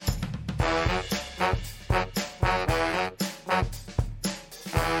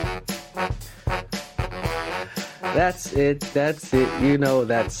That's it. That's it. You know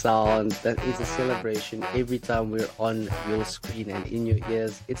that sound. That is a celebration every time we're on your screen and in your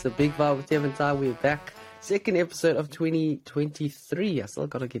ears. It's a big vibe with Dev and Ty. We're back. Second episode of 2023. I still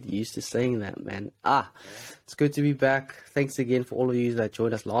gotta get used to saying that, man. It's good to be back. Thanks again for all of you that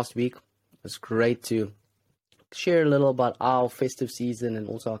joined us last week. It was great to share a little about our festive season and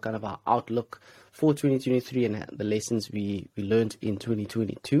also kind of our outlook for 2023 and the lessons we learned in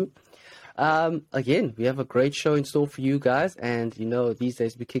 2022. Again, we have a great show in store for you guys, and you know, these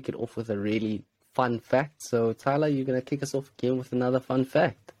days we kick it off with a really fun fact. So Tyler, you're gonna kick us off again with another fun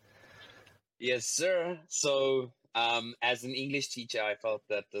fact. Yes, sir. So, as an English teacher, I felt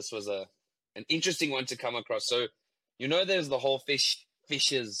that this was an interesting one to come across. So, you know, there's the whole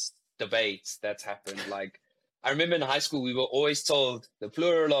fishes debate that's happened. Like, I remember in high school, we were always told the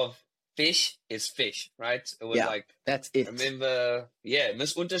plural of fish is fish, right? It was that's it. Remember,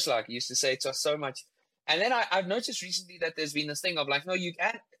 Miss Unterschlag used to say to us so much. And then I've noticed recently that there's been this thing of like, no, you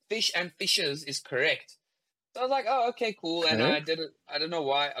add fish and fishes is correct. So I was like, oh, okay, cool. And I don't know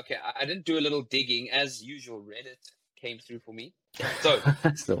why. Okay, I didn't do a little digging. As usual, Reddit came through for me. So,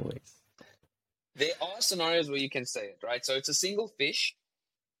 as always, there are scenarios where you can say it, right? So it's a single fish,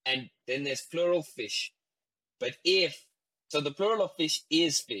 and then there's plural fish. But the plural of fish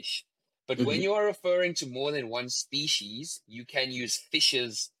is fish. But when you are referring to more than one species, you can use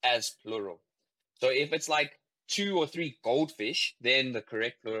fishes as plural. So if it's like 2 or 3 goldfish, then the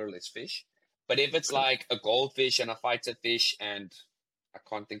correct plural is fish. But if it's like a goldfish and a fighter fish and I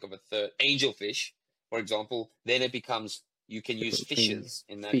can't think of a third, angelfish, for example, then it becomes, you can use fishes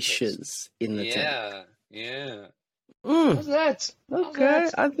in that fishes case. In the tag. Yeah. How's that? Okay,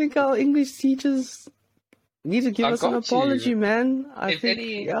 I think our English teachers need to give us an apology, man. I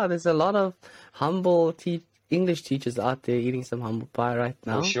think there's a lot of humble English teachers out there eating some humble pie right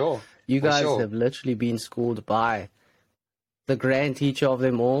now. For sure. You guys have literally been schooled by the grand teacher of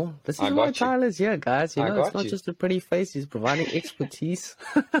them all. This is why Tyler's here, guys. You know, it's not just a pretty face. He's providing expertise.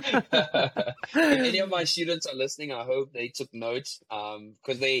 If any of my students are listening, I hope they took notes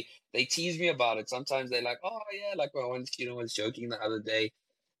because they tease me about it. Sometimes they're like, oh, yeah, like my one student was joking the other day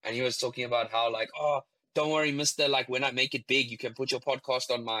and he was talking about how like, oh, don't worry, mister, like when I make it big, you can put your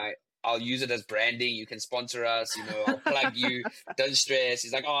podcast on I'll use it as branding. You can sponsor us, you know, I'll plug you. Don't stress.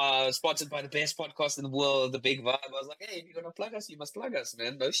 He's like, oh, sponsored by the best podcast in the world, The Big Vibe. I was like, hey, if you're going to plug us, you must plug us,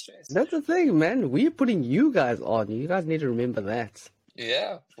 man. No stress. That's the thing, man. We're putting you guys on. You guys need to remember that.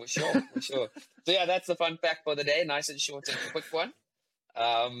 Yeah, for sure. So, yeah, that's the fun fact for the day. Nice and short and quick one.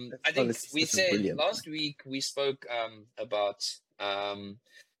 I think we said last week we spoke about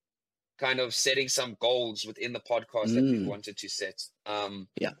kind of setting some goals within the podcast that we wanted to set.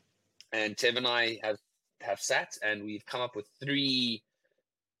 And Tev and I have sat and we've come up with 3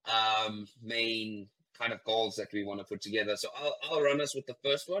 main kind of goals that we want to put together. So I'll run us with the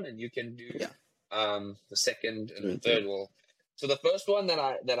first one and you can do the second and the third. So the first one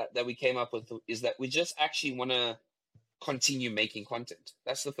that we came up with is that we just actually want to continue making content.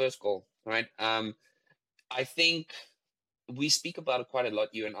 That's the first goal, right? I think we speak about it quite a lot,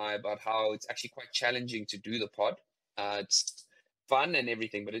 you and I, about how it's actually quite challenging to do the pod. It's fun and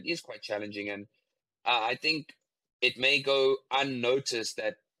everything, but it is quite challenging. And I think it may go unnoticed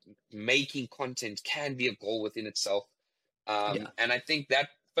that making content can be a goal within itself. And I think that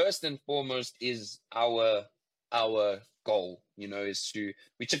first and foremost is our goal, you know,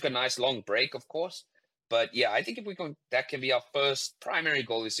 we took a nice long break, of course. But yeah, I think that can be our first primary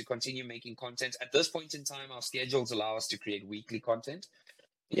goal, is to continue making content. At this point in time, our schedules allow us to create weekly content.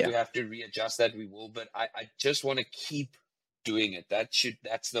 If we have to readjust that, we will. But I just want to keep doing it. That's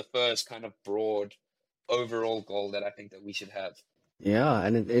the first kind of broad overall goal that I think that we should have. Yeah,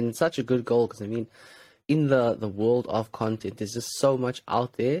 and it's such a good goal because I mean, in the world of content, there's just so much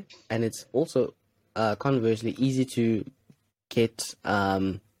out there, and it's also conversely easy to get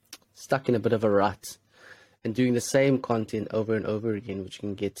stuck in a bit of a rut and doing the same content over and over again, which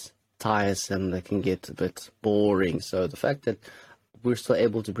can get tiresome, that can get a bit boring. So the fact that we're still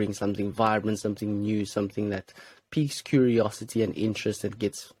able to bring something vibrant, something new, something that piques curiosity and interest, that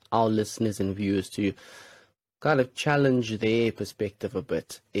gets our listeners and viewers to kind of challenge their perspective a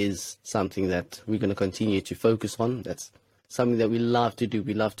bit, is something that we're going to continue to focus on. That's something that we love to do.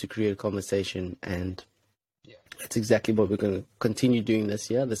 We love to create conversation, and that's exactly what we're going to continue doing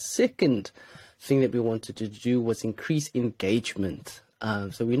this year. The second thing that we wanted to do was increase engagement.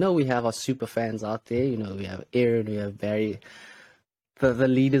 So we know we have our super fans out there. You know, we have Aaron, we have Barry, the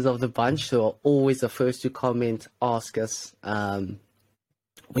leaders of the bunch, who are always the first to comment, ask us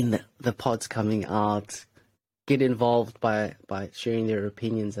when the pod's coming out, get involved by sharing their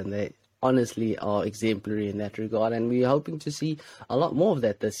opinions, and they honestly are exemplary in that regard, and we're hoping to see a lot more of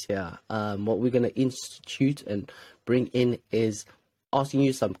that this year. What we're going to institute and bring in is asking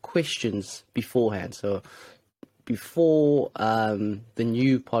you some questions beforehand. So before the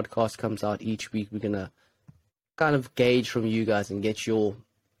new podcast comes out each week, we're going to kind of gauge from you guys and get your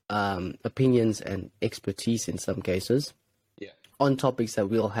opinions and expertise in some cases on topics that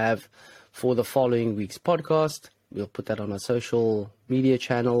we'll have for the following week's podcast. We'll put that on our social media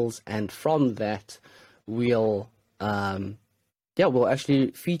channels, and from that, we'll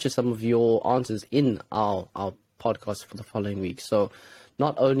actually feature some of your answers in our podcast for the following week. So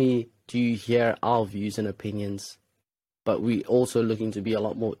not only do you hear our views and opinions, but we're also looking to be a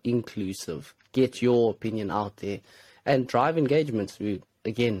lot more inclusive, get your opinion out there, and drive engagements. We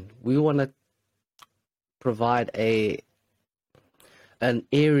want to provide an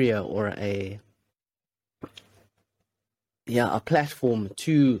area or a platform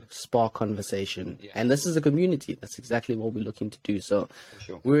to spark conversation. And this is a community. That's exactly what we're looking to do. So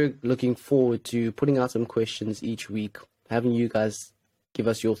we're looking forward to putting out some questions each week, having you guys give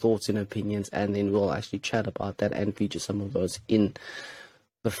us your thoughts and opinions, and then we'll actually chat about that and feature some of those in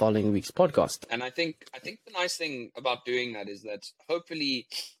the following week's podcast. And I think the nice thing about doing that is that hopefully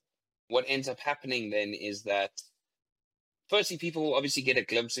what ends up happening then is that firstly, people will obviously get a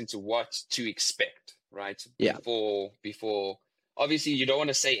glimpse into what to expect, right? Before obviously you don't want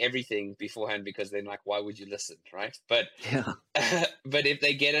to say everything beforehand, because then like, why would you listen, right? But but if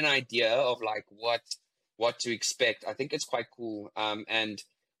they get an idea of like what to expect, I think it's quite cool. And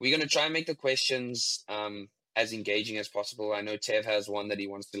we're going to try and make the questions as engaging as possible. I know Tev has one that he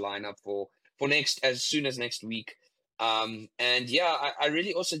wants to line up for as soon as next week. And I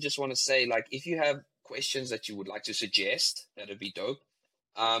really also just want to say, like, if you have questions that you would like to suggest, that'd be dope.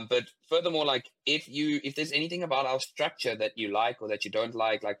 But furthermore, like, if there's anything about our structure that you like or that you don't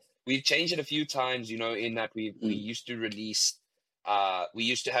like we've changed it a few times, in that we used to release, we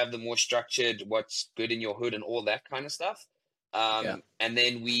used to have the more structured what's good in your hood and all that kind of stuff. And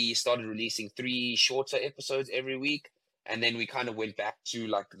then we started releasing 3 shorter episodes every week. And then we kind of went back to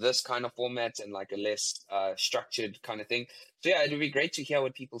like this kind of format and like a less structured kind of thing. So yeah, it would be great to hear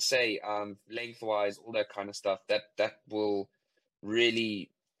what people say, lengthwise, all that kind of stuff. That will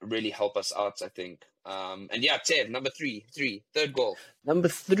really, really help us out, I think. And yeah, Tev, number third goal. Number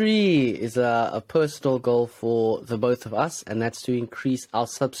 3 is a personal goal for the both of us, and that's to increase our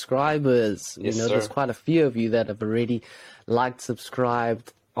subscribers. Yes, we know there's quite a few of you that have already liked,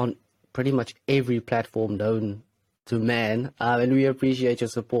 subscribed on pretty much every platform known to man, and we appreciate your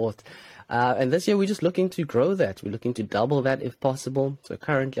support. And this year we're just looking to grow that. We're looking to double that if possible. So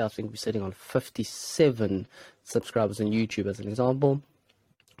currently I think we're sitting on 57 subscribers on YouTube as an example.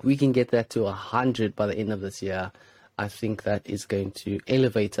 We can get that to 100 by the end of this year. I think that is going to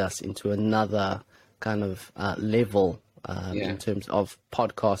elevate us into another kind of level in terms of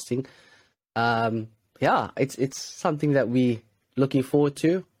podcasting. It's something that we're looking forward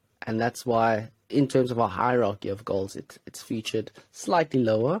to, and that's why in terms of our hierarchy of goals, it's featured slightly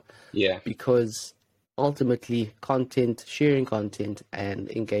lower. Because ultimately sharing content and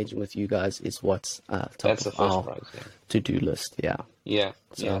engaging with you guys is what's top of our to-do list.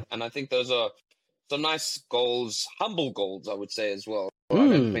 And I think those are some nice goals, humble goals, I would say as well. I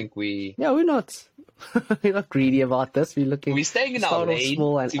don't think we're not we're not greedy about this. We're staying in our lane,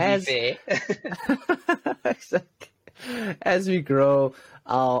 small, and to be fair. Exactly. As we grow,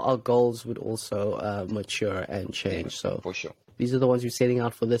 our goals would also mature and change. So for sure, these are the ones we're setting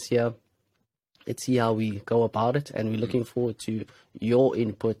out for this year. Let's see how we go about it, and we're looking forward to your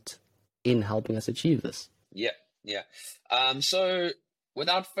input in helping us achieve this. So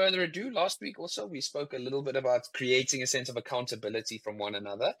without further ado, last week also we spoke a little bit about creating a sense of accountability from one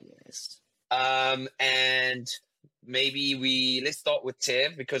another. And maybe let's start with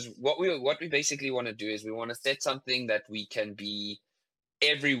Tev, because what we basically want to do is we want to set something that we can be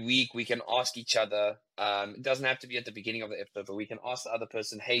every week. We can ask each other. It doesn't have to be at the beginning of the episode, but we can ask the other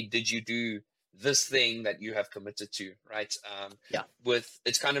person, hey, did you do this thing that you have committed to, right?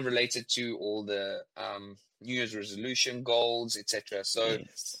 It's kind of related to all the New Year's resolution goals, etc. So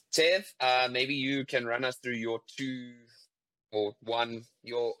Tev, maybe you can run us through your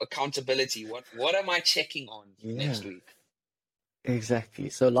your accountability. What am I checking on next week? Exactly.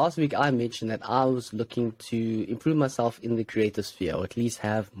 So last week I mentioned that I was looking to improve myself in the creative sphere, or at least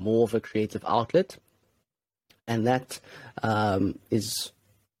have more of a creative outlet. And that is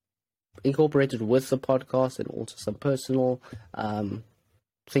incorporated with the podcast, and also some personal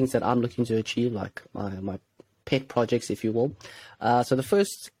things that I'm looking to achieve, like my pet projects, if you will. So the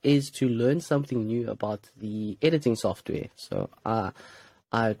first is to learn something new about the editing software. So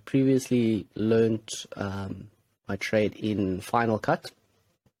I previously learned my trade in Final Cut,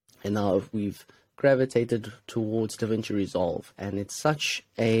 and now we've gravitated towards DaVinci Resolve, and it's such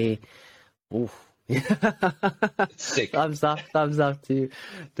a Sick. thumbs up to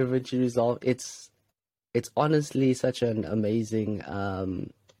DaVinci Resolve. It's honestly such an amazing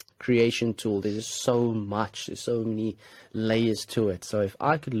creation tool. There's so many layers to it. So if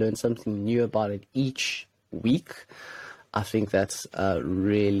I could learn something new about it each week, I think that's a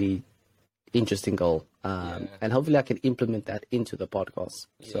really interesting goal. And hopefully I can implement that into the podcast.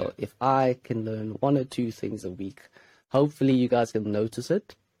 Yeah. So if I can learn 1 or 2 things a week, hopefully you guys can notice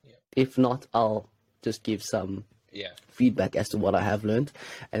it. Yeah. If not, I'll just give some feedback as to what I have learned.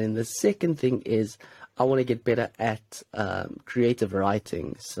 And then the second thing is I want to get better at creative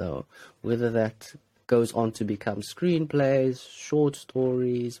writing. So whether that goes on to become screenplays, short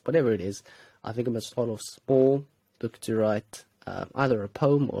stories, whatever it is, I think I'm going to start off small, look to write either a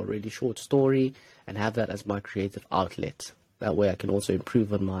poem or a really short story, and have that as my creative outlet. That way I can also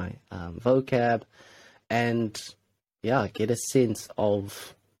improve on my vocab and, get a sense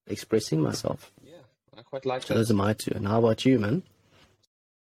of expressing myself. Yeah, I quite like So that. those are my 2. And how about you, man?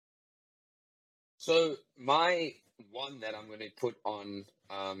 So my one that I'm going to put on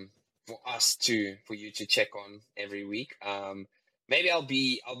for you to check on every week. Maybe I'll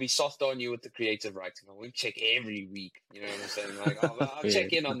be soft on you with the creative writing. I won't check every week. You know what I'm saying? Like I'll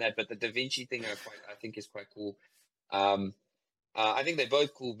check in on that. But the DaVinci thing I think is quite cool. I think they're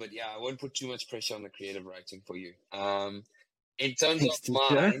both cool, but I won't put too much pressure on the creative writing for you. In terms Thanks, of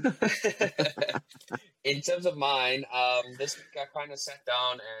mine, this week I kind of sat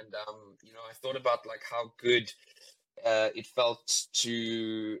down and I thought about like how good it felt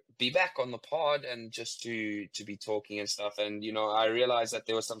to be back on the pod and just to be talking and stuff. And I realized that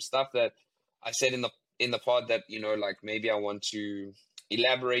there was some stuff that I said in the pod that like maybe I want to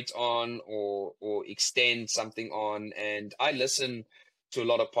elaborate on or extend something on. And I listen to a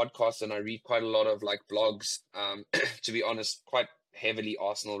lot of podcasts and I read quite a lot of like blogs, to be honest, quite heavily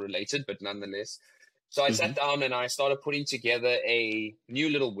Arsenal related, but nonetheless. So I sat down and I started putting together a new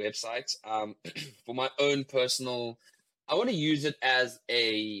little website for my own personal. I want to use it as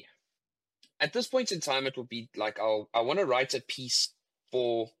at this point in time, it will be like I want to write a piece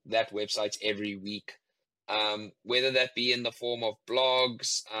for that website every week. Whether that be in the form of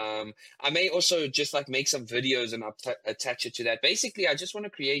blogs. I may also just like make some videos and attach it to that. Basically, I just want to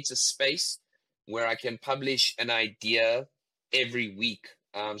create a space where I can publish an idea every week.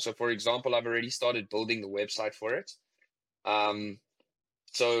 So for example, I've already started building the website for it.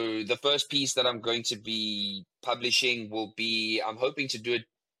 So the first piece that I'm going to be publishing will be, I'm hoping to do it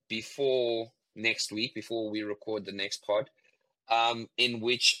before next week, before we record the next pod. In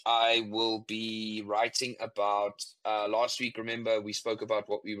which I will be writing about last week. Remember, we spoke about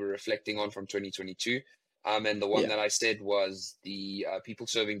what we were reflecting on from 2022. And the one that I said was the people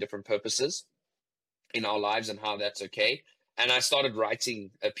serving different purposes in our lives and how that's okay. And I started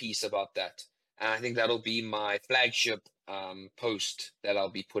writing a piece about that. And I think that'll be my flagship post that I'll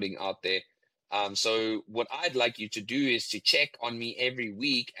be putting out there. So what I'd like you to do is to check on me every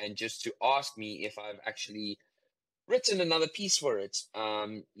week and just to ask me if I've actually written another piece for it,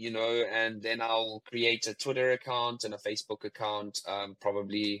 and then I'll create a Twitter account and a Facebook account,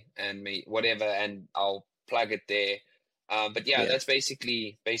 probably, and whatever, and I'll plug it there. But that's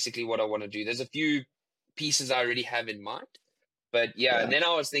basically what I want to do. There's a few pieces I already have in mind, but and then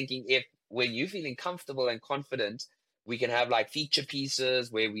I was thinking if when you're feeling comfortable and confident, we can have like feature pieces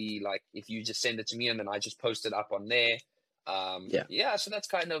where we like, if you just send it to me and then I just post it up on there. So that's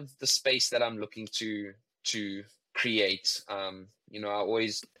kind of the space that I'm looking to create.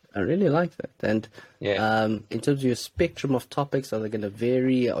 I really like that. And in terms of your spectrum of topics, are they going to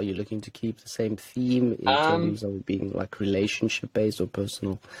vary? Are you looking to keep the same theme in terms of being like relationship based or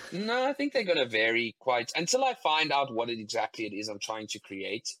personal? No, I think they're going to vary quite until I find out what exactly it is I'm trying to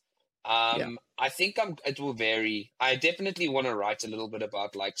create. I think it will vary. I definitely want to write a little bit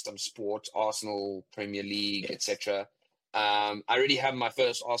about like some sport, Arsenal, Premier League, etc. I already have my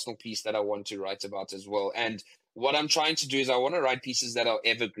first Arsenal piece that I want to write about as well. And what I'm trying to do is I want to write pieces that are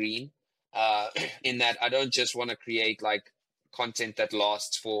evergreen, in that I don't just want to create like content that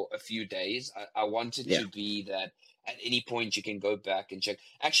lasts for a few days. I want it to be that at any point you can go back and check.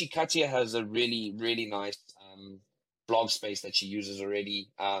 Actually, Katya has a really, really nice blog space that she uses already.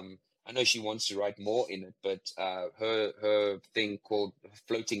 I know she wants to write more in it, but her thing called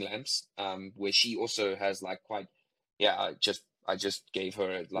Floating Lamps, where she also has like quite, I just gave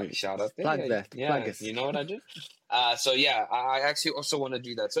her like a shout out there. Plug that. Plug it. You know what I do? I actually also want to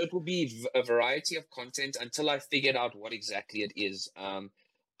do that. So it will be a variety of content until I figured out what exactly it is.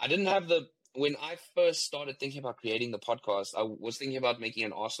 I didn't have the when I first started thinking about creating the podcast, I was thinking about making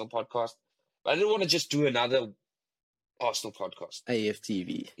an Arsenal podcast, but I didn't want to just do another Arsenal podcast.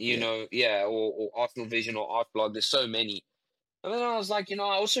 AFTV. You know, yeah, or Arsenal Vision or Art Blog. There's so many. And then I was like, I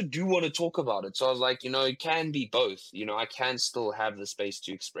also do want to talk about it. So I was like, it can be both. I can still have the space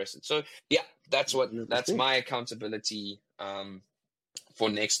to express it. So yeah, that's 100%. my accountability for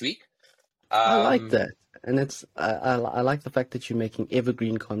next week. I like that. And I like the fact that you're making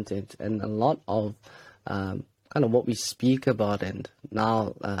evergreen content, and a lot of kind of what we speak about, and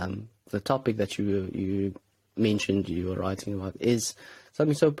now the topic that you mentioned you were writing about is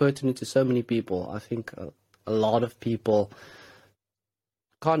something so pertinent to so many people. I think a lot of people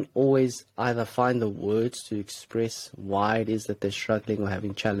can't always either find the words to express why it is that they're struggling or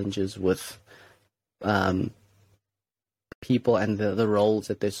having challenges with people and the roles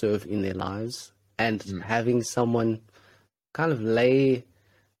that they serve in their lives, and having someone kind of lay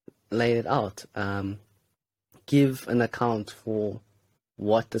it out, give an account for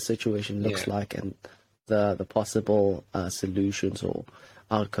what the situation looks like and the possible solutions or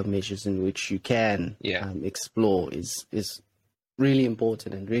outcome measures in which you can explore is really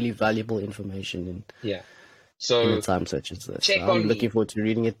important and really valuable information in a time such as this. I'm looking forward to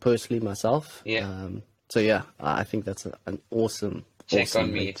reading it personally myself. So yeah, I think that's an awesome check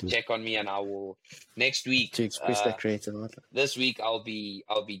on me, and I will next week to express that creative outlet. This week I'll be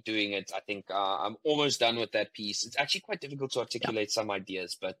doing it. I think I'm almost done with that piece. It's actually quite difficult to articulate some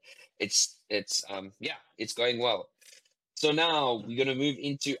ideas, but it's going well. So now we're going to move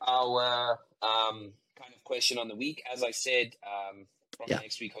into our kind of question on the week. As I said, from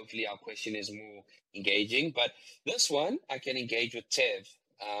next week, hopefully our question is more engaging. But this one I can engage with Tev.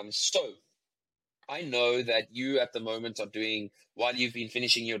 So I know that you at the moment are doing, while you've been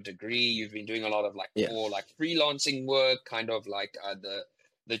finishing your degree, you've been doing a lot of more like freelancing work, kind of like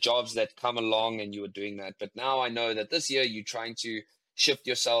the jobs that come along, and you were doing that. But now I know that this year you're trying to shift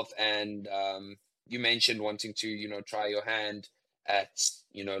yourself, and you mentioned wanting to, try your hand at,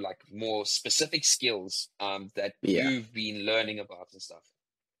 like more specific skills that you've been learning about and stuff.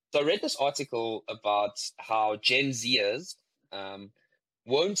 So I read this article about how Gen Zers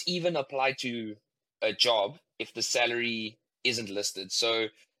won't even apply to a job if the salary isn't listed. So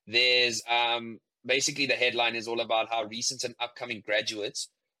there's basically the headline is all about how recent and upcoming graduates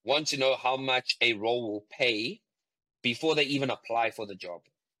want to know how much a role will pay before they even apply for the job.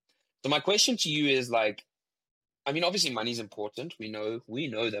 So my question to you is obviously money is important. We know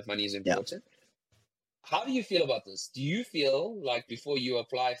that money is important. How do you feel about this? Do you feel like before you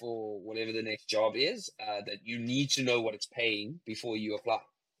apply for whatever the next job is, that you need to know what it's paying before you apply?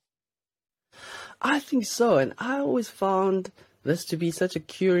 I think so, and I always found this to be such a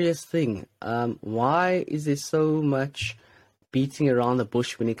curious thing. Why is there so much beating around the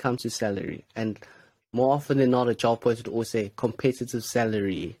bush when it comes to salary? And more often than not, a job post would always say competitive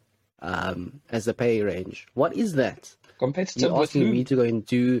salary as a pay range. What is that? Competitive. You're asking me to go and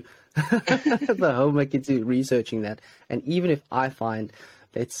do the homework into researching that. And even if I find,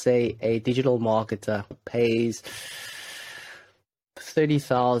 let's say, a digital marketer pays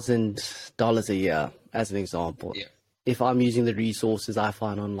 $30,000 a year, as an example. If I'm using the resources I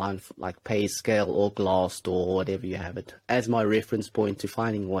find online, like PayScale or Glassdoor or whatever you have it, as my reference point to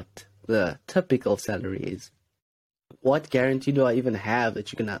finding what the typical salary is, what guarantee do I even have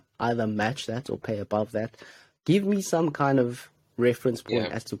that you can either match that or pay above that? Give me some kind of reference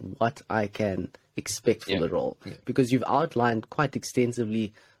point as to what I can expect for the role. Because you've outlined quite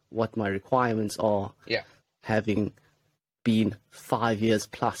extensively what my requirements are, having been 5 years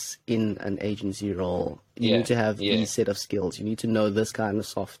plus in an agency role. You need to have these set of skills. You need to know this kind of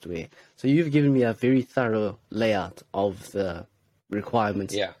software. So you've given me a very thorough layout of the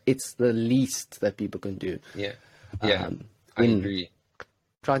requirements. It's the least that people can do. I agree.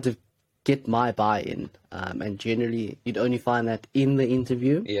 Trying to get my buy-in, and generally you'd only find that in the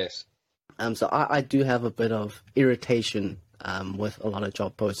interview. So I do have a bit of irritation with a lot of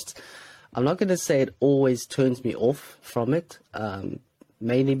job posts. I'm not going to say it always turns me off from it,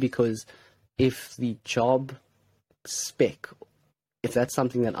 mainly because if the job spec, if that's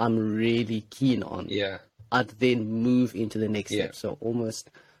something that I'm really keen on, I'd then move into the next step. So almost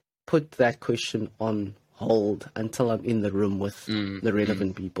put that question on hold until I'm in the room with the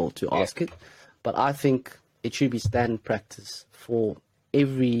relevant people to ask it. But I think it should be standard practice for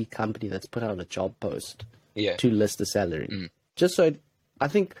every company that's put out a job post to list the salary. Just so I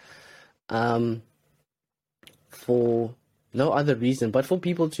think for no other reason but for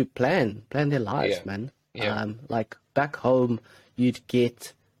people to plan their lives, man. Like back home, you'd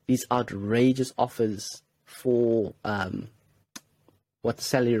get these outrageous offers for what the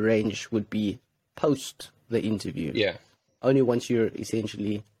salary range would be post the interview. Yeah. Only once you're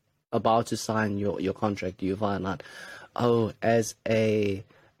essentially about to sign your contract do you find out, oh, as a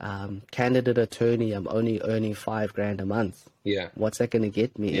candidate attorney, I'm only earning $5,000 a month. Yeah. What's that going to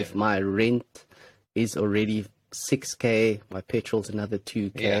get me if my rent is already $6,000, my petrol's another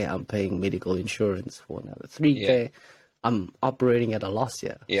 $2,000, I'm paying medical insurance for another $3,000. I'm operating at a loss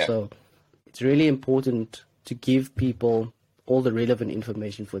here. So it's really important to give people all the relevant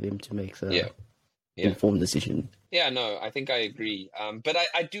information for them to make the informed decision. Yeah, no, I think I agree. But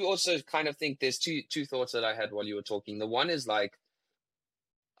I do also kind of think there's two thoughts that I had while you were talking. The one is like,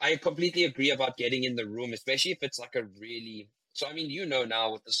 I completely agree about getting in the room, especially if it's like a really, so I mean, you know,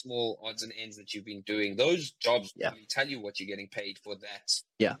 now with the small odds and ends that you've been doing, those jobs really tell you what you're getting paid for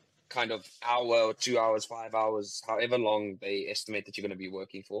that kind of hour or 2 hours, 5 hours, however long they estimate that you're going to be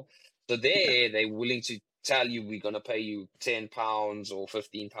working for. So they're willing to tell you, we're going to pay you £10 or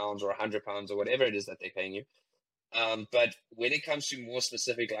 £15 or £100 or whatever it is that they're paying you. But when it comes to more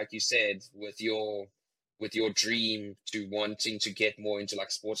specific, like you said, with your dream to wanting to get more into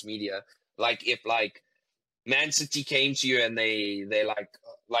like sports media, like if like Man City came to you and they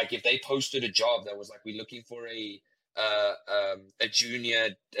like if they posted a job that was like, we're looking for a junior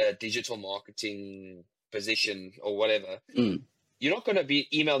digital marketing position or whatever, you're not going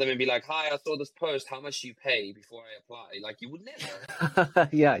to email them and be like, hi, I saw this post, how much do you pay before I apply? Like, you would never.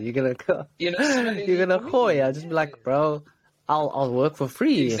 You're gonna go. You're gonna call. Just be like, bro, I'll work for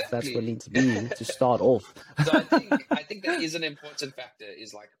free if that's what it needs to be to start off. So I think that is an important factor,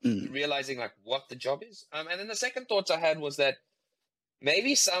 is like realizing like what the job is. And then the second thoughts I had was that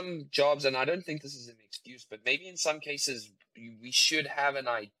maybe some jobs, and I don't think this is an excuse, but maybe in some cases we should have an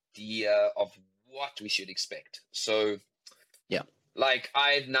idea of what we should expect. So like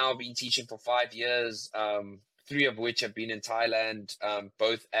I've now been teaching for 5 years, 3 of which have been in Thailand,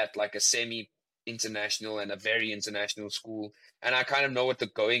 both at like a semi-international and a very international school. And I kind of know what the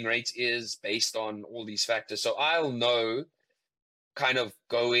going rate is based on all these factors. So I'll know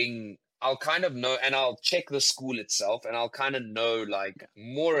I'll kind of know, and I'll check the school itself, and I'll kind of know like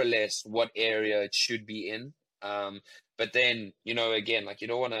more or less what area it should be in. But then, you know, again, like you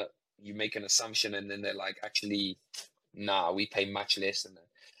don't want to, you make an assumption and then they're like, actually, nah, we pay much less than that.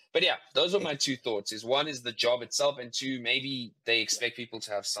 But yeah, those are my two thoughts. Is one is the job itself, and two, maybe they expect people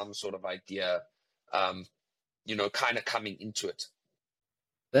to have some sort of idea, you know, kind of coming into it.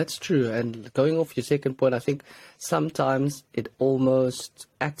 That's true. And going off your second point, I think sometimes it almost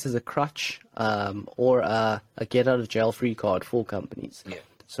acts as a crutch or a get out of jail free card for companies.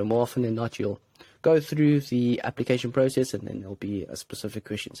 So more often than not, you'll go through the application process and then there'll be a specific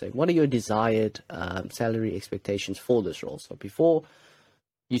question saying, what are your desired salary expectations for this role? So before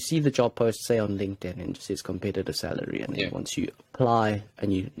you see the job post, say on LinkedIn, and it just says competitive salary, and then once you apply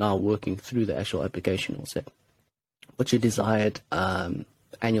and you're now working through the actual application, will say, what's your desired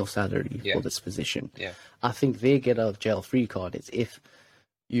annual salary for this position? I think their get out of jail free card is if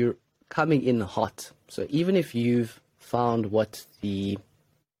you're coming in hot. So even if you've found what the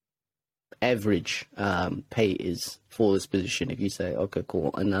average pay is for this position, if you say, okay,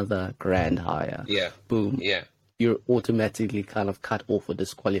 cool, another grand higher, boom, you're automatically kind of cut off or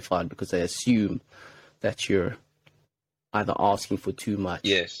disqualified because they assume that you're either asking for too much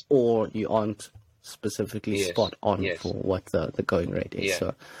or you aren't specifically spot on for what the going rate is.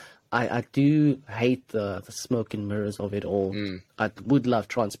 So I do hate the smoke and mirrors of it all. I would love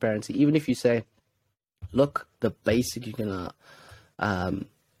transparency. Even if you say, look, the basic you're gonna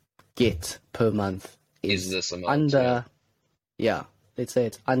get per month is this amount, under let's say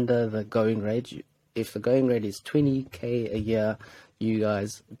it's under the going rate. If the going rate is 20K a year, you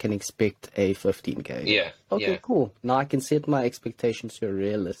guys can expect a 15K. Okay, cool. Now I can set my expectations to a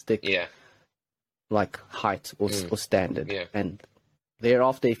realistic like height or standard. And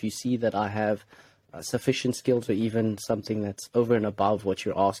thereafter, if you see that I have sufficient skills or even something that's over and above what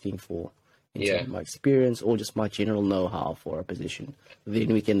you're asking for in terms of my experience or just my general know-how for a position,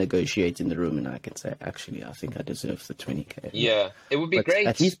 then we can negotiate in the room and I can say, actually, I think I deserve the 20K. It would be great.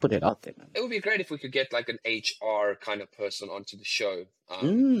 At least put it out there, man. It would be great if we could get like an HR kind of person onto the show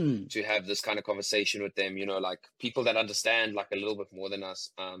to have this kind of conversation with them, you know, like people that understand like a little bit more than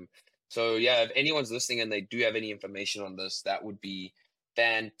us. So yeah, if anyone's listening and they do have any information on this, that would be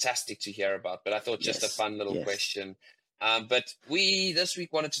fantastic to hear about. But I thought just a fun little question. But we this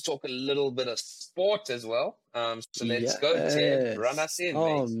week wanted to talk a little bit of sport as well. So let's go, Ted. Run us in,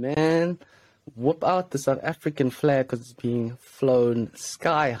 Oh, mate. man. Whoop out the South African flag because it's being flown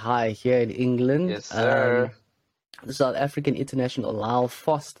sky high here in England. Yes, sir. The South African international Lyle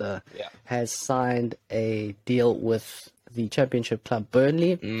Foster has signed a deal with the championship club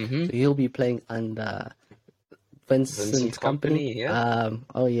Burnley. Mm-hmm. So he'll be playing under Vincent Kompany. Yeah.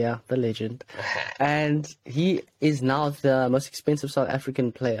 Oh yeah, the legend. And he is now the most expensive South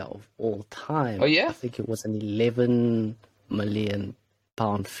African player of all time. Oh yeah? I think it was an 11 million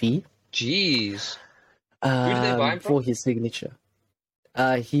pound fee. Jeez. Who did they buy him from? For his signature.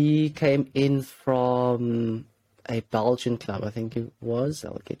 He came in from a Belgian club, I think it was.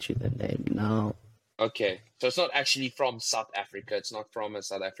 I'll get you the name now. Okay. So it's not actually from South Africa. It's not from a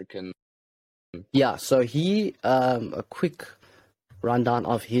South African. Yeah, so he, a quick rundown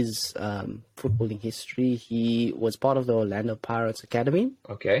of his footballing history. He was part of the Orlando Pirates Academy.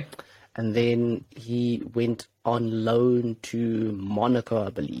 Okay. And then he went on loan to Monaco, I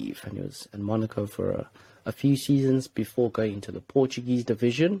believe. And he was in Monaco for a few seasons before going into the Portuguese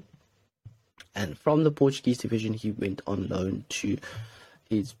division. And from the Portuguese division, he went on loan to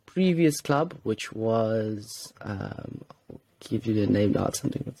his previous club, which was, I'll give you the name now, it's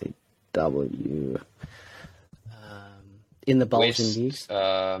something with a W. In the Belgian leagues.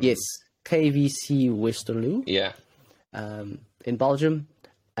 Yes, KVC Westerlo. Yeah. In Belgium.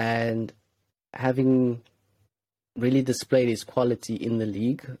 And having really displayed his quality in the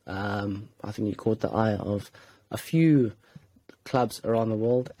league, I think he caught the eye of a few clubs around the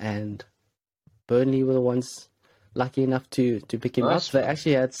world, and Burnley were the ones lucky enough to pick him up. They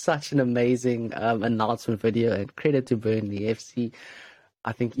actually had such an amazing announcement video, and credit to Burnley FC.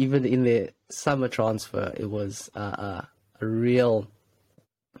 I think even in their summer transfer, it was a real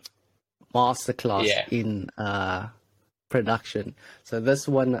masterclass in production. So this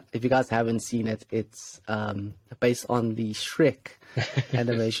one, if you guys haven't seen it, it's based on the Shrek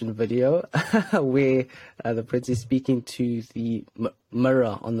animation video where the prince is speaking to the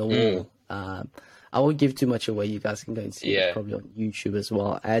mirror on the wall. I won't give too much away. You guys can go and see it probably on YouTube as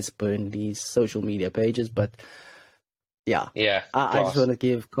well as Burnley's social media pages. But I just want to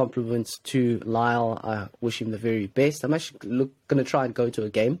give compliments to Lyle. I wish him the very best. I'm actually going to try and go to a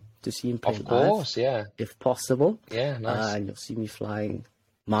game to see him play live. Of course, if possible. Yeah, nice. And you'll see me flying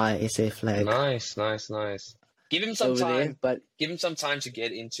my SA flag. Nice. Give him some time, give him some time to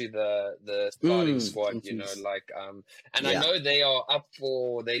get into the starting squad. You know, and I know they are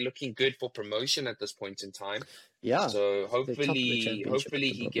they're looking good for promotion at this point in time. Yeah. So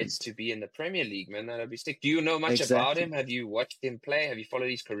hopefully he gets to be in the Premier League, man. That'd be sick. Do you know much about him? Have you watched him play? Have you followed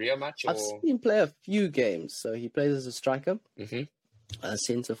his career much? I've seen him play a few games. So he plays as a striker,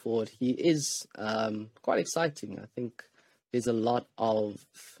 centre forward. He is quite exciting. I think there's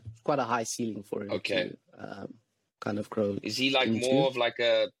quite a high ceiling for him. To, kind of grow. Is he more of like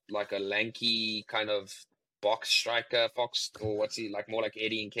a lanky kind of box striker, or what's he like? More like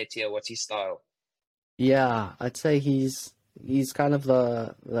Eddie Nketiah? What's his style? Yeah, I'd say he's kind of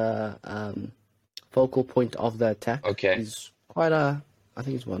the focal point of the attack. Okay. He's quite I think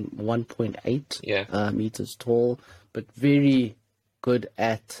he's 1.8 meters tall, but very good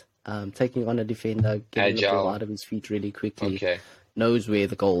at taking on a defender, getting the ball out of his feet really quickly. Okay. Knows where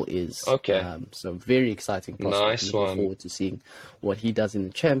the goal is. Okay. So very exciting prospect. Nice one. Looking forward to seeing what he does in the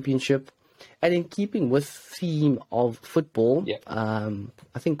championship. And in keeping with theme of football, I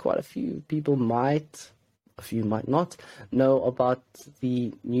think quite a few people might not know about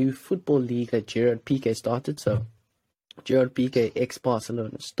the new football league that Gerard Piqué started. So Gerard Piqué,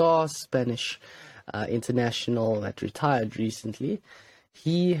 ex-Barcelona star, Spanish international that retired recently,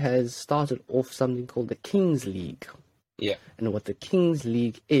 he has started off something called the Kings League. Yeah. And what the Kings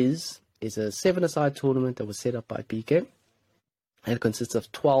League is a 7-a-side tournament that was set up by Piqué. And it consists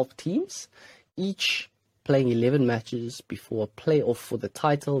of 12 teams, each playing 11 matches before a playoff for the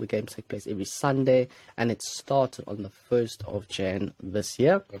title. The games take place every Sunday, and it started on the 1st of Jan this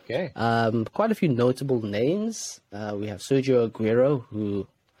year. Okay. Quite a few notable names. We have Sergio Aguero, who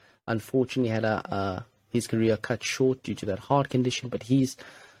unfortunately had his career cut short due to that heart condition, but he's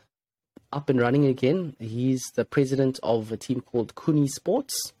up and running again. He's the president of a team called Kuni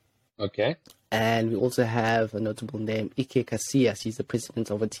Sports. Okay. And we also have a notable name, Iker Casillas. He's the president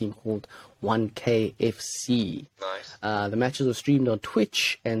of a team called 1KFC. Nice. The matches are streamed on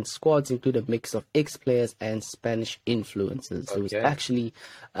Twitch, and squads include a mix of ex-players and Spanish influencers. There was actually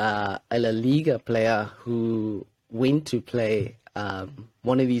a La Liga player who went to play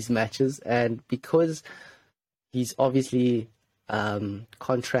one of these matches, and because he's obviously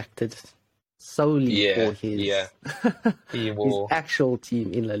contracted solely for his actual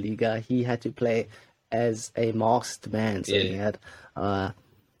team in La Liga, he had to play as a masked man. So he had a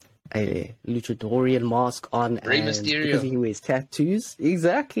luchadorian mask on, Rey and Mysterio. Because he wears tattoos,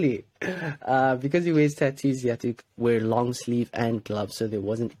 because he wears tattoos, he had to wear long sleeve and gloves, so there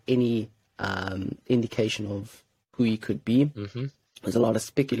wasn't any indication of who he could be. Mm-hmm. There's a lot of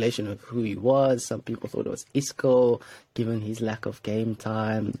speculation of who he was. Some people thought it was Isco, given his lack of game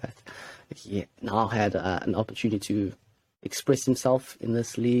time. That he now had an opportunity to express himself in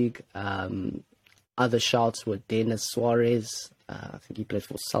this league. Other shouts were Denis Suarez. I think he played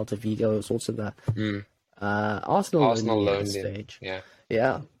for Celta Vigo. It was also the Arsenal loan stage.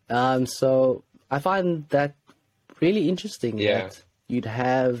 Yeah. So I find that really interesting that you'd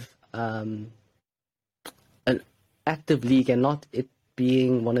have an active league and not it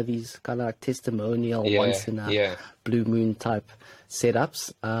being one of these kind of like testimonial once in a blue moon type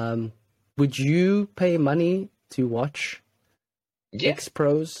setups. Would you pay money to watch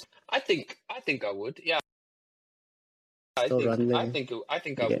ex-pros? I think I would. Yeah. I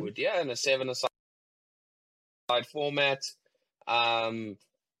think I would. Yeah, in a 7-a-side format.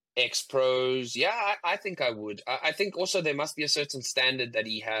 Ex-pros. Yeah, I think I would. I think also there must be a certain standard that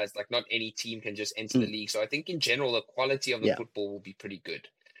he has. Like not any team can just enter the league. So I think in general the quality of the football will be pretty good.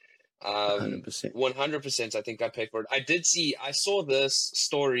 100%. I think I'd pay for it. I saw this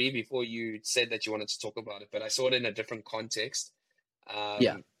story before you said that you wanted to talk about it, but I saw it in a different context.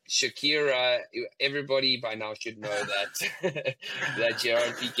 Shakira, everybody by now should know that that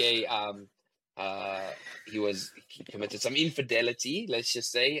Gerard Piqué, he committed some infidelity, let's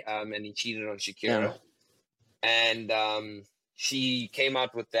just say, and he cheated on Shakira, and she came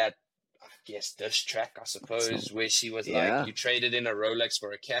out with that, I guess, diss track, I suppose, where she was like, you traded in a Rolex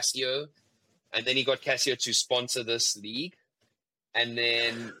for a Casio, and then he got Casio to sponsor this league, and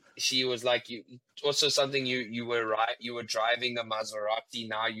then she was like, you also something you were driving a Maserati,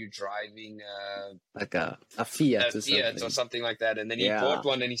 now you're driving like a Fiat or something like that, and then he bought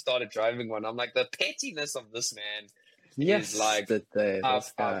one and he started driving one. I'm like, the pettiness of this man is like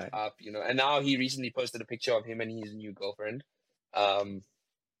up, you know. And now he recently posted a picture of him and his new girlfriend.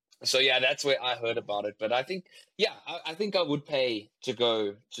 So yeah, that's where I heard about it. But I think, I think I would pay to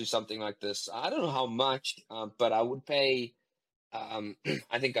go to something like this. I don't know how much, but I would pay.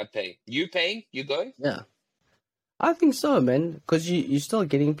 I think I'd pay. You paying? You going? Yeah, I think so, man. Because you're still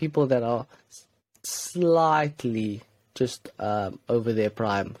getting people that are slightly just over their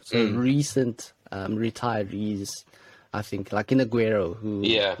prime. So recent retirees, I think, like in Aguero, who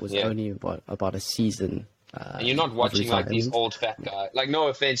was only about a season. And you're not watching like these old fat guys. Like, no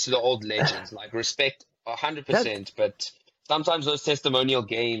offense to the old legends. Like, respect 100%. But sometimes those testimonial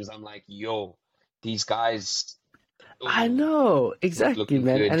games, I'm like, yo, these guys. I know, exactly,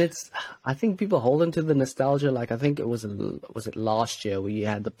 man. Good. And I think people hold into the nostalgia. Like, I think was it last year where you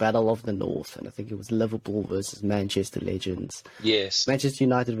had the Battle of the North, and I think it was Liverpool versus Manchester Legends. Yes. Manchester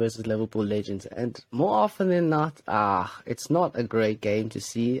United versus Liverpool Legends. And more often than not, it's not a great game to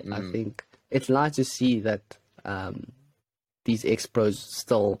see. I think it's nice to see that these ex-pros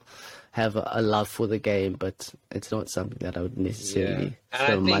still have a love for the game, but it's not something that I would necessarily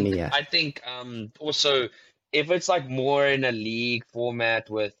throw money at. I think also, if it's like more in a league format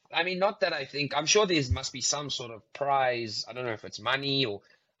with, I mean, not that I'm sure there must be some sort of prize. I don't know if it's money or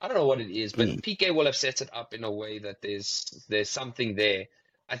I don't know what it is, but Piqué will have set it up in a way that there's something there.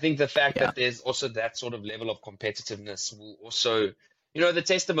 I think the fact that there's also that sort of level of competitiveness will also, you know, the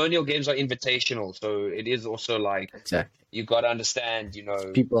testimonial games are invitational. So it is also like, you got to understand, you know,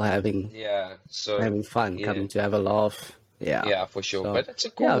 it's people having fun, coming to have a laugh. Yeah, for sure. So, but that's a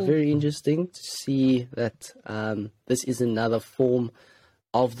cool. Very interesting to see that this is another form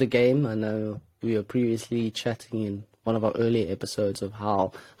of the game. I know we were previously chatting in one of our earlier episodes of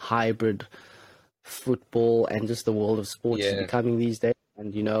how hybrid football and just the world of sports is becoming these days.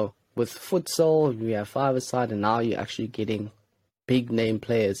 And, you know, with futsal, we have 5-a-side, and now you're actually getting big name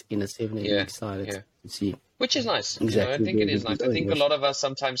players in a 7-a-league side. You see. Which is nice. Exactly. You know, I think it is nice. I think a lot of us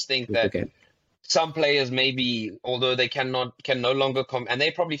sometimes think that some players maybe, although they can no longer and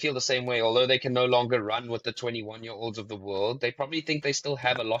they probably feel the same way, although they can no longer run with the 21-year-olds of the world, they probably think they still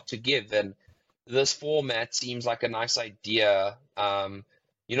have a lot to give. And this format seems like a nice idea.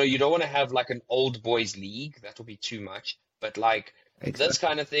 You know, you don't want to have like an old boys league. That will be too much. But like this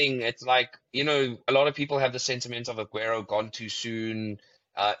kind of thing, it's like, you know, a lot of people have the sentiment of Aguero gone too soon,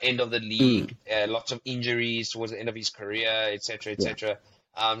 end of the league, lots of injuries towards the end of his career, etc., etc.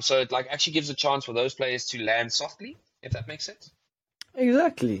 So it like actually gives a chance for those players to land softly, if that makes sense.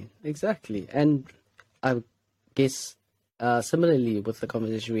 Exactly. And I guess similarly with the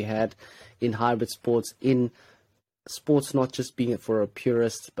conversation we had in hybrid sports, in sports not just being for a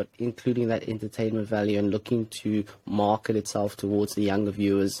purist, but including that entertainment value and looking to market itself towards the younger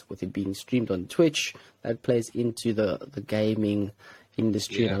viewers, with it being streamed on Twitch, that plays into the gaming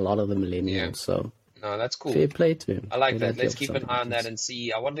industry and a lot of the millennials. So. No, that's cool. Fair play to him. I like that. Let's keep an eye on that and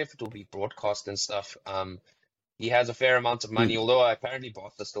see. I wonder if it will be broadcast and stuff. He has a fair amount of money, although apparently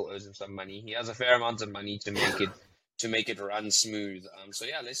Bartha still owes him some money. He has a fair amount of money to make it run smooth. So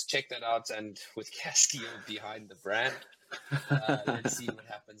yeah, let's check that out. And with Castile behind the brand, let's see what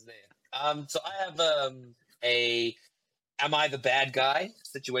happens there. So I have a am I the bad guy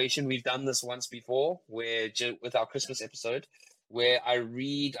situation. We've done this once before, where with our Christmas episode, where I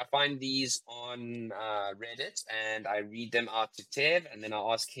find these on Reddit, and I read them out to Tev, and then I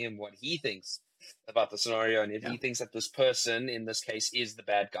ask him what he thinks about the scenario, and if he thinks that this person, in this case, is the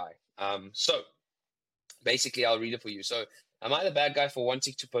bad guy. So basically, I'll read it for you. So, am I the bad guy for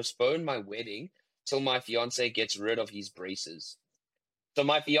wanting to postpone my wedding till my fiance gets rid of his braces? So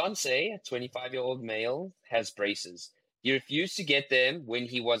my fiance, a 25-year-old male, has braces. He refused to get them when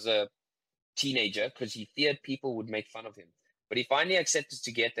he was a teenager because he feared people would make fun of him. But he finally accepted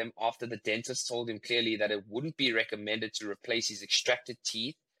to get them after the dentist told him clearly that it wouldn't be recommended to replace his extracted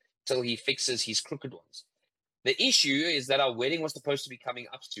teeth till he fixes his crooked ones. The issue is that our wedding was supposed to be coming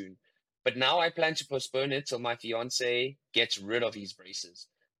up soon, but now I plan to postpone it till my fiance gets rid of his braces.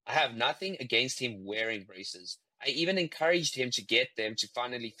 I have nothing against him wearing braces. I even encouraged him to get them to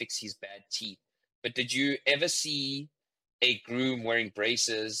finally fix his bad teeth. But did you ever see a groom wearing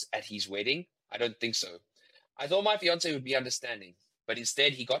braces at his wedding? I don't think so. I thought my fiance would be understanding, but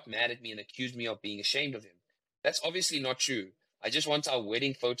instead he got mad at me and accused me of being ashamed of him. That's obviously not true. I just want our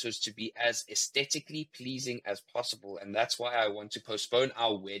wedding photos to be as aesthetically pleasing as possible, and that's why I want to postpone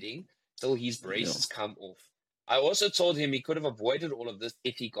our wedding till his braces come off. I also told him he could have avoided all of this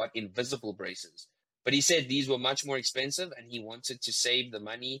if he got invisible braces, but he said these were much more expensive and he wanted to save the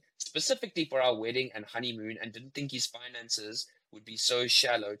money specifically for our wedding and honeymoon, and didn't think his finances would be so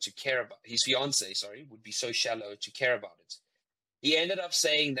shallow to care about. His fiance, would be so shallow to care about it. He ended up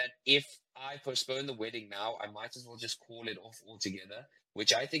saying that if I postpone the wedding now, I might as well just call it off altogether,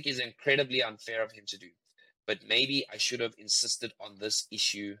 which I think is incredibly unfair of him to do. But maybe I should have insisted on this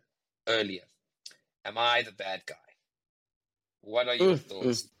issue earlier. Am I the bad guy? What are your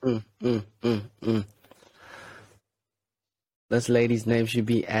thoughts? This lady's name should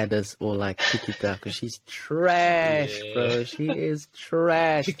be Addis or like Tikita, because she's trash, bro. She is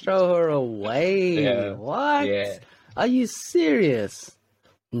trash. Throw her away. Yeah. What? Yeah. Are you serious?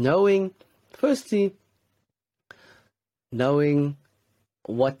 Firstly, knowing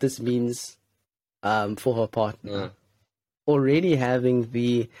what this means for her partner, already having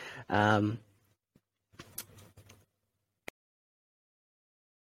the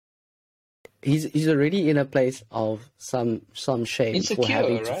he's already in a place of some shame Insecure, for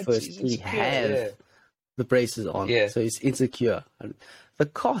having to right? firstly have the braces on. Yeah. So he's insecure. The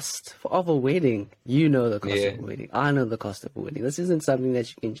cost of a wedding, you know the cost of a wedding. I know the cost of a wedding. This isn't something that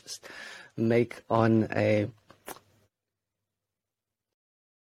you can just make on a...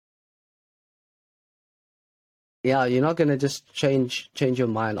 Yeah, you're not going to just change your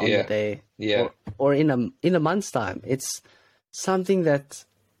mind on the day or in a month's time. It's something that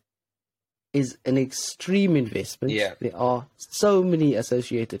is an extreme investment. Yeah. There are so many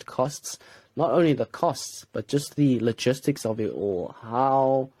associated costs. Not only the costs, but just the logistics of it all.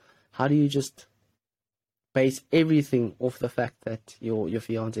 How do you just base everything off the fact that your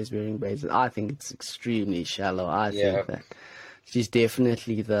fiance is wearing braces? I think it's extremely shallow. I think that she's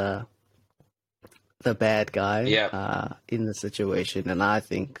definitely the bad guy in the situation, and I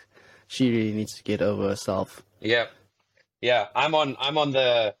think she really needs to get over herself. Yeah. I'm on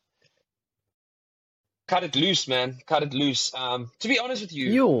the cut it loose, man. Cut it loose. To be honest with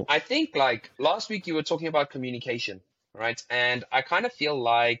you, I think like last week you were talking about communication, right? And I kind of feel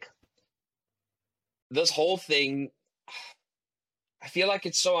like this whole thing, I feel like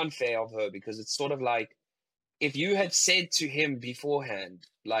it's so unfair of her, because it's sort of like, if you had said to him beforehand,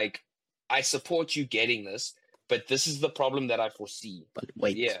 like, I support you getting this, but this is the problem that I foresee. But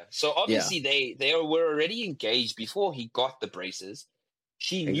wait. Yeah. So obviously they were already engaged before he got the braces.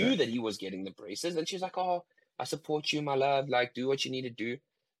 She knew that he was getting the braces, and she's like, oh, I support you, my love. Like, do what you need to do.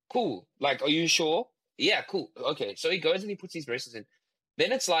 Cool. Like, are you sure? Yeah, cool. Okay. So he goes and he puts these braces in.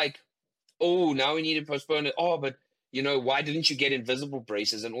 Then it's like, oh, now we need to postpone it. Oh, but, why didn't you get invisible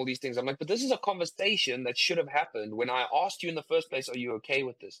braces and all these things? I'm like, but this is a conversation that should have happened when I asked you in the first place, are you okay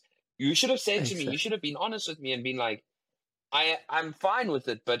with this? You should have said to me, you should have been honest with me and been like, I'm fine with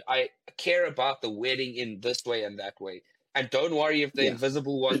it, but I care about the wedding in this way and that way. And don't worry if the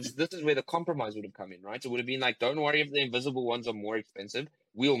invisible ones, this is where the compromise would have come in, right? It would have been like, don't worry if the invisible ones are more expensive.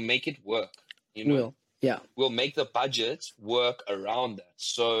 We'll make it work. We'll make the budget work around that.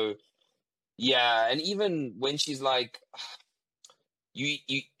 So, yeah. And even when she's like,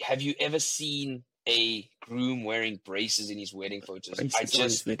 have you ever seen a groom wearing braces in his wedding photos. Braces on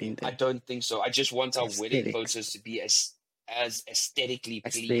his wedding day. I don't think so. I just want our wedding Aesthetics. photos to be as aesthetically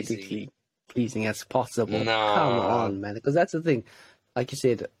pleasing. Aesthetically pleasing as possible. Nah. Come on, man. Because that's the thing. Like you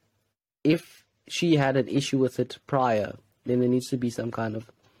said, if she had an issue with it prior, then there needs to be some kind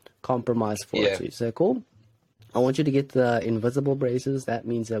of compromise for it. So you say, cool, I want you to get the invisible braces. That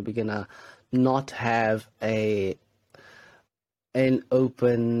means that we're gonna not have an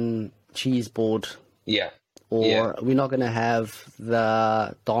open cheese board. Yeah. Or we're not gonna have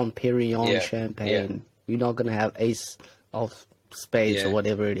the Dom Perignon champagne. We're not gonna have Ace of Spades or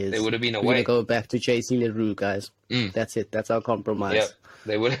whatever it is. There would have been a We're way. gonna go back to JC Leroux, guys. That's it. That's our compromise. Yeah,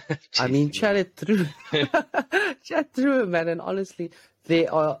 they would. I mean, chat it through. Chat through it, man. And honestly,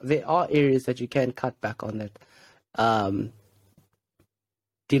 there are areas that you can cut back on that.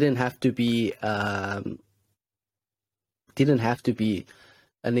 Didn't have to be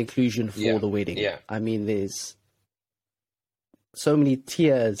an inclusion for the wedding. Yeah. I mean, there's so many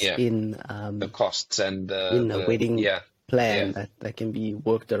tiers in the costs and in a wedding plan that can be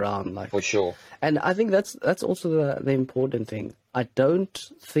worked around, like, for sure. And I think that's also the important thing. I don't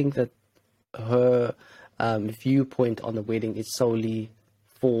think that her viewpoint on the wedding is solely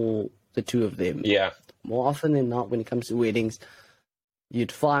for the two of them. Yeah. More often than not, when it comes to weddings,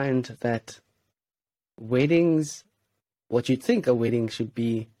 you'd find that weddings, what you'd think a wedding should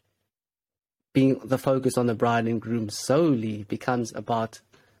be, being the focus on the bride and groom solely, becomes about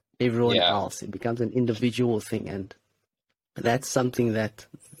everyone else. It becomes an individual thing, and that's something that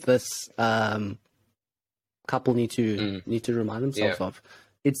this couple need to remind themselves of.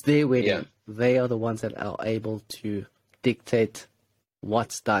 It's their wedding. Yeah. They are the ones that are able to dictate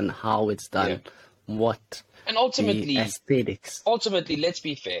what's done, how it's done, what, and ultimately, the aesthetics. Ultimately, let's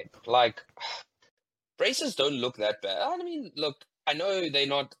be fair. Like, braces don't look that bad. I mean, look, I know they're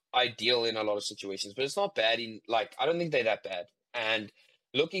not ideal in a lot of situations, but it's not bad I don't think they're that bad. And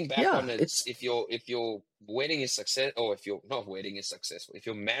looking back on it, if your wedding is successful, or if your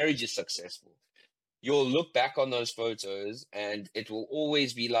marriage is successful, you'll look back on those photos and it will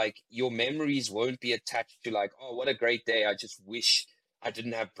always be like, your memories won't be attached to like, oh, what a great day, I just wish I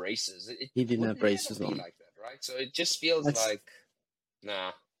didn't have braces. He didn't have braces on. Like that, right? So it just feels like,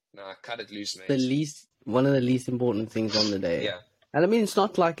 nah, cut it loose, mate. One of the least important things on the day. Yeah. And I mean, it's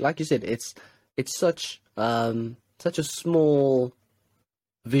not like you said, it's such a small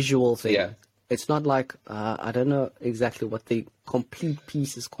visual thing. Yeah. It's not like I don't know exactly what the complete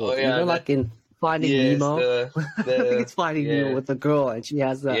piece is called. Oh, yeah, like in Finding Nemo. I think it's Finding Nemo with the girl, and she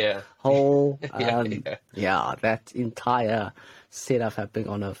has the whole that entire setup happening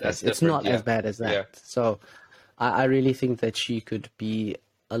on her face. It's not as bad as that. Yeah. So I really think that she could be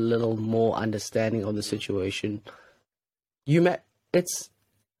a little more understanding of the situation.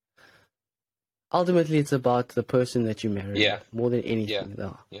 Ultimately, it's about the person that you marry more than anything,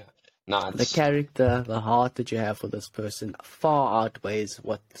 though. Yeah. Nah, the character, the heart that you have for this person far outweighs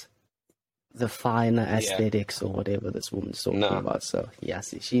what the finer aesthetics or whatever this woman's talking about. So,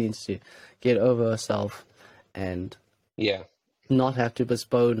 she needs to get over herself and not have to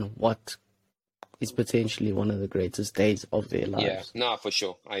postpone what is potentially one of the greatest days of their lives. Yeah, no, for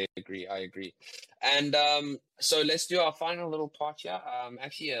sure. I agree. And so let's do our final little part here.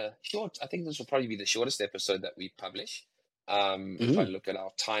 Actually, I think this will probably be the shortest episode that we publish. If I look at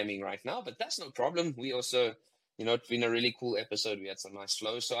our timing right now, but that's no problem. We also, it's been a really cool episode. We had some nice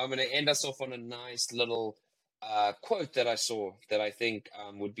flow. So I'm going to end us off on a nice little quote that I saw that I think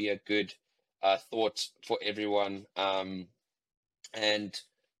would be a good thought for everyone.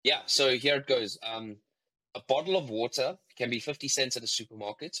 So here it goes. A bottle of water can be 50 cents at a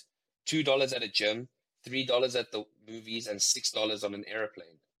supermarket, $2 at a gym, $3 at the movies, and $6 on an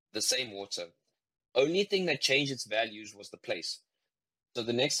airplane. The same water. Only thing that changed its values was the place. So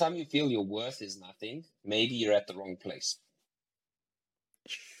the next time you feel your worth is nothing, maybe you're at the wrong place.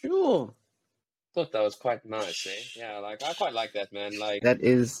 Sure. Thought that was quite nice, eh? Yeah, I quite like that, man.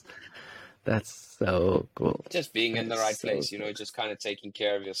 That's so cool. Just being in the right place, just kind of taking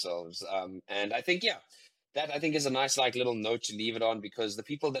care of yourselves. And I think, that I think is a nice little note to leave it on, because the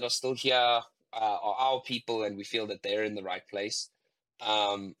people that are still here are our people, and we feel that they're in the right place.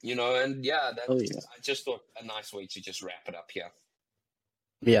 I just thought a nice way to just wrap it up here.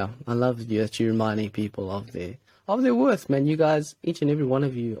 Yeah, I love that you're reminding people of their worth, man. You guys, each and every one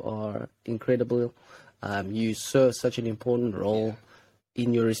of you are incredible. You serve such an important role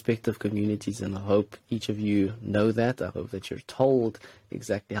in your respective communities, and I hope each of you know that. I hope that you're told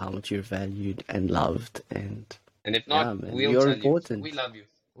exactly how much you're valued and loved, and if not, you're important. We love you.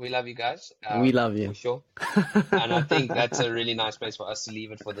 We love you guys. We love you. For sure. And I think that's a really nice place for us to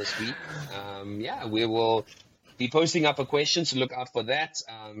leave it for this week. Yeah, we will be posting up a question, so look out for that.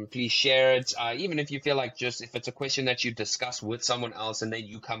 Please share it. Even if you feel like just if it's a question that you discuss with someone else and then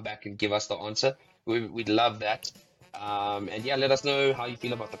you come back and give us the answer, we'd love that. And yeah, let us know how you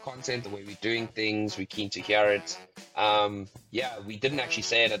feel about the content, the way we're doing things. We're keen to hear it. Yeah, we didn't actually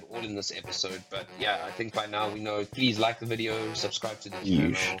say it at all in this episode, but yeah, I think by now we know. Please like the video, subscribe to the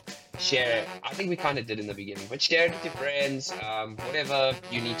channel, share. I think we kind of did in the beginning, but share it with your friends. Whatever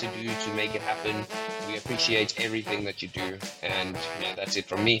you need to do to make it happen. We appreciate everything that you do. And yeah, that's it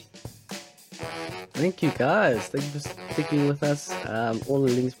from me. Thank you guys. Thank you for sticking with us. All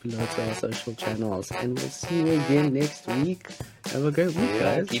the links below to our social channels. And we'll see you again next week. Have a great week,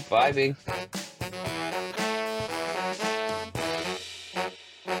 guys. Keep vibing.